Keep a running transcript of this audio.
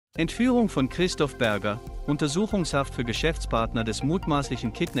Entführung von Christopher Berger, Untersuchungshaft für Geschäftspartner des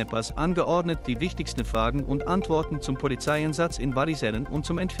mutmaßlichen Kidnappers, angeordnet die wichtigsten Fragen und Antworten zum Polizeieinsatz in Wallisellen und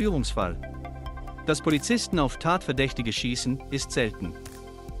zum Entführungsfall. Dass Polizisten auf Tatverdächtige schießen, ist selten.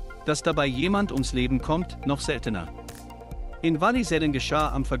 Dass dabei jemand ums Leben kommt, noch seltener. In Wallisellen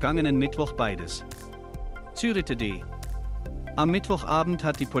geschah am vergangenen Mittwoch beides. Zürich. Am Mittwochabend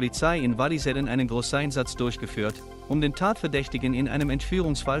hat die Polizei in Wallisellen einen Großeinsatz durchgeführt, um den Tatverdächtigen in einem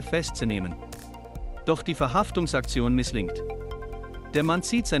Entführungsfall festzunehmen. Doch die Verhaftungsaktion misslingt. Der Mann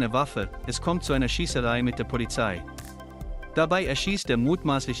zieht seine Waffe, es kommt zu einer Schießerei mit der Polizei. Dabei erschießt der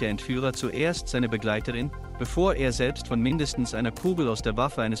mutmaßliche Entführer zuerst seine Begleiterin, bevor er selbst von mindestens einer Kugel aus der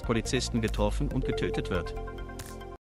Waffe eines Polizisten getroffen und getötet wird.